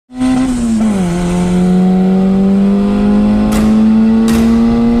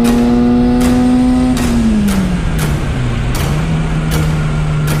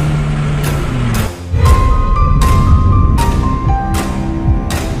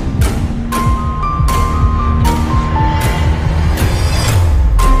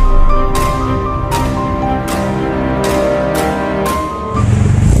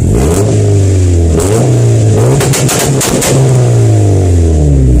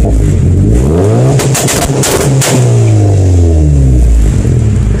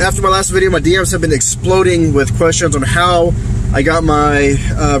video. My DMs have been exploding with questions on how I got my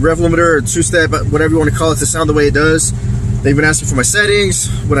rev limiter or two-step, whatever you want to call it, to sound the way it does. They've been asking for my settings,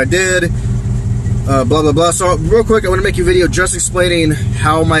 what I did, blah, blah, blah. So real quick, I want to make a video just explaining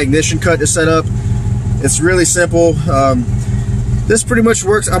how my ignition cut is set up. It's really simple. This pretty much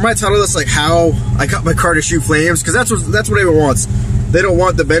works. I might title this like how I got my car to shoot flames, because that's what everyone wants. They don't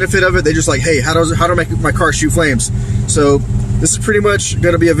want the benefit of it. They just like, hey, how do I make my car shoot flames? So this is pretty much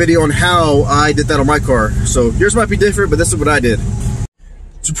going to be a video on how I did that on my car. So yours might be different, but this is what I did.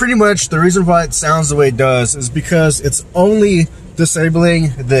 So pretty much the reason why it sounds the way it does is because it's only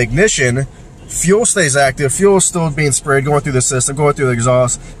disabling the ignition. Fuel stays active, fuel is still being sprayed, going through the system, going through the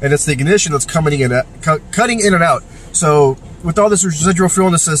exhaust, and it's the ignition that's cutting in and out. So with all this residual fuel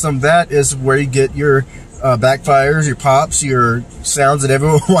in the system, that is where you get your backfires, your pops, your sounds that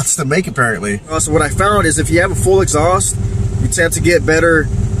everyone wants to make, apparently. Also, what I found is if you have a full exhaust, you tend to get better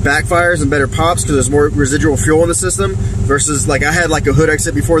backfires and better pops because there's more residual fuel in the system, versus like I had like a hood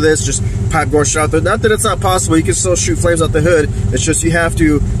exit before this, just pipe going straight out there. Not that it's not possible, you can still shoot flames out the hood. It's just you have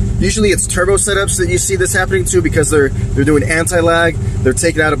to, usually it's turbo setups that you see this happening to, because they're doing anti-lag, they're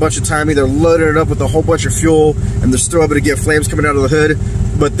taking out a bunch of timing, they're loading it up with a whole bunch of fuel, and they're still able to get flames coming out of the hood.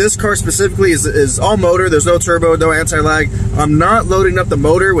 But this car specifically is all motor, there's no turbo, no anti-lag. I'm not loading up the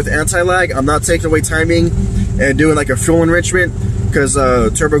motor with anti-lag, I'm not taking away timing and doing like a fuel enrichment, because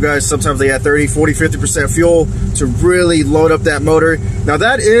turbo guys, sometimes they add 30, 40, 50% fuel to really load up that motor. Now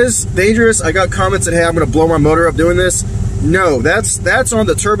that is dangerous. I got comments that, hey, I'm gonna blow my motor up doing this. No, that's on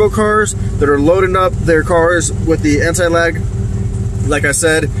the turbo cars that are loading up their cars with the anti-lag. Like I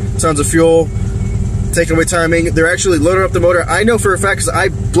said, tons of fuel, taking away timing. They're actually loading up the motor. I know for a fact because I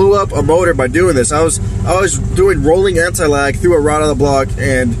blew up a motor by doing this. I was doing rolling anti-lag through a rod on the block,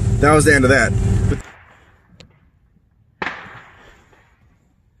 and that was the end of that.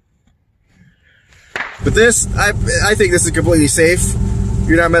 But this, I think this is completely safe.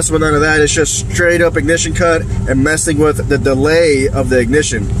 You're not messing with none of that. It's just straight up ignition cut and messing with the delay of the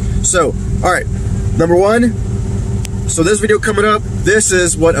ignition. So, all right, number one, so this video coming up, this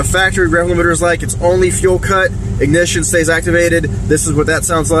is what a factory rev limiter is like. It's only fuel cut, ignition stays activated. This is what that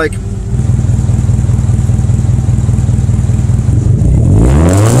sounds like.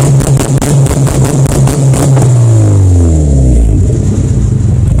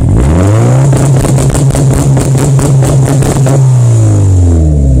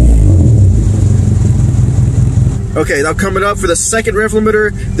 Okay, now coming up for the second rev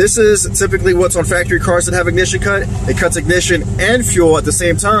limiter, this is typically what's on factory cars that have ignition cut. It cuts ignition and fuel at the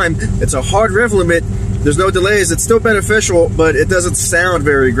same time. It's a hard rev limit. There's no delays. It's still beneficial, but it doesn't sound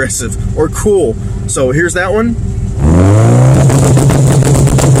very aggressive or cool. So here's that one.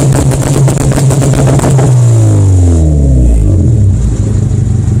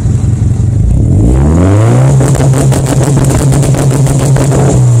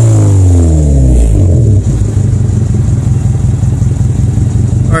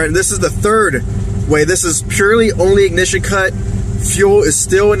 And this is the third way. This is purely only ignition cut. Fuel is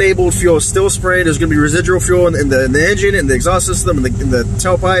still enabled. Fuel is still spraying. There's going to be residual fuel in the engine, in the exhaust system, in the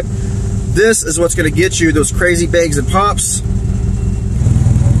tailpipe. This is what's going to get you those crazy bangs and pops.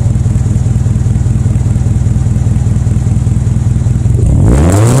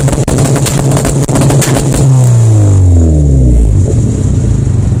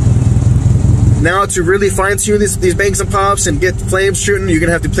 Now to really fine tune these bangs and pops and get flames shooting, you're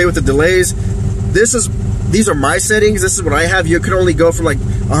gonna have to play with the delays. These are my settings. This is what I have. You can only go from like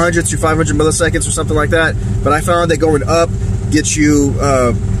 100 to 500 milliseconds or something like that. But I found that going up gets you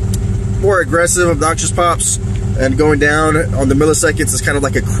more aggressive, obnoxious pops, and going down on the milliseconds is kind of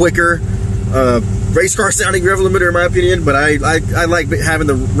like a quicker race car sounding rev limiter in my opinion. But I like having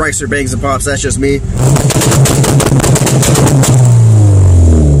the ricer bangs and pops. That's just me.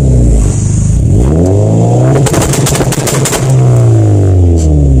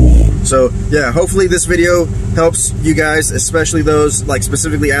 So yeah, hopefully this video helps you guys, especially those like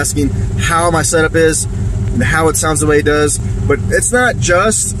specifically asking how my setup is and how it sounds the way it does. But it's not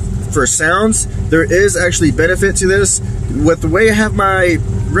just for sounds. There is actually benefit to this. With the way I have my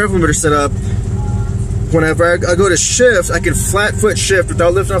rev limiter set up, whenever I go to shift, I can flat foot shift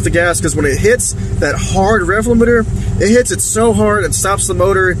without lifting off the gas, because when it hits that hard rev limiter, it hits it so hard and stops the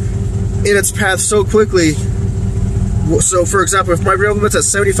motor in its path so quickly. So for example, if my rev limit's at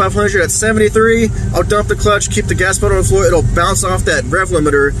 7,500, at 73, I'll dump the clutch, keep the gas pedal on the floor, it'll bounce off that rev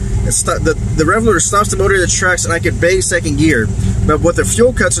limiter, and the rev limiter stops the motor in the tracks, and I can bang second gear. But with the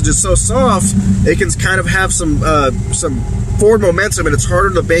fuel cuts are just so soft, it can kind of have some forward momentum and it's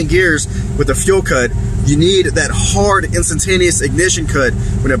harder to bang gears with a fuel cut, you need that hard, instantaneous ignition cut.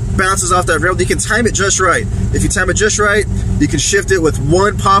 When it bounces off that rail, you can time it just right. If you time it just right, you can shift it with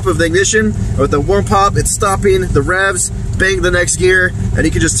one pop of the ignition. And with the one pop, it's stopping the revs, bang the next gear, and you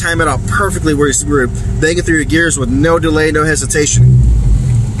can just time it out perfectly where you're banging through your gears with no delay, no hesitation.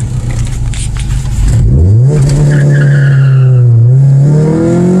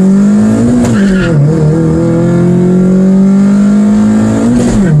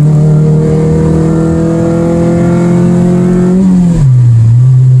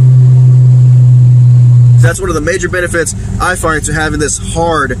 That's one of the major benefits I find to having this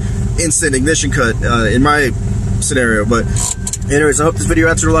hard instant ignition cut in my scenario. But anyways, I hope this video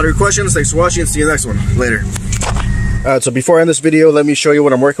answered a lot of your questions. Thanks for watching, see you in the next one. Later. So before I end this video, let me show you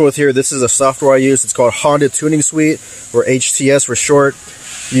what I'm working with here. This is a software I use. It's called Honda Tuning Suite, or HTS for short,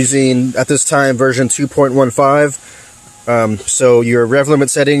 using at this time version 2.15. So your rev limit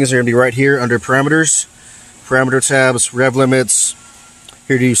settings are going to be right here under parameters, parameter tabs, rev limits.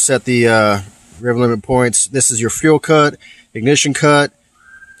 Here do you set the rev limit points. This is your fuel cut, ignition cut.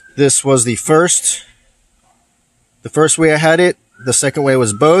 This was the first way I had it. The second way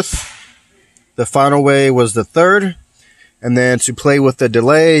was both. The final way was the third. And then to play with the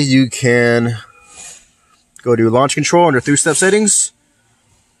delay, you can go to launch control under 3-step settings.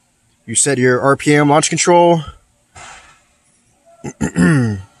 You set your RPM launch control.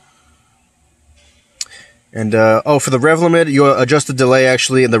 And, oh, for the rev limit, you adjust the delay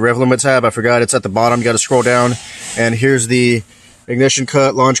actually in the rev limit tab. I forgot it's at the bottom. You got to scroll down. And here's the ignition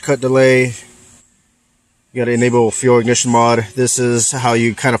cut, launch cut delay. You got to enable fuel ignition mod. This is how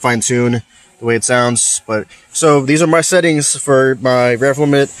you kind of fine tune the way it sounds. But so these are my settings for my rev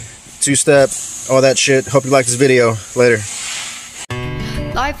limit, 2-step, all that shit. Hope you like this video. Later.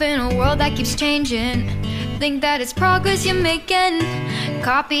 Life in a world that keeps changing. Think that it's progress you're making.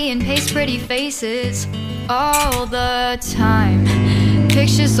 Copy and paste pretty faces all the time.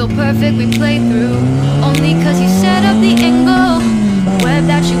 Pictures so perfect we play through, only cause you set up the angle. Web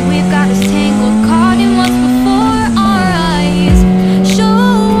that you weave got us tangled.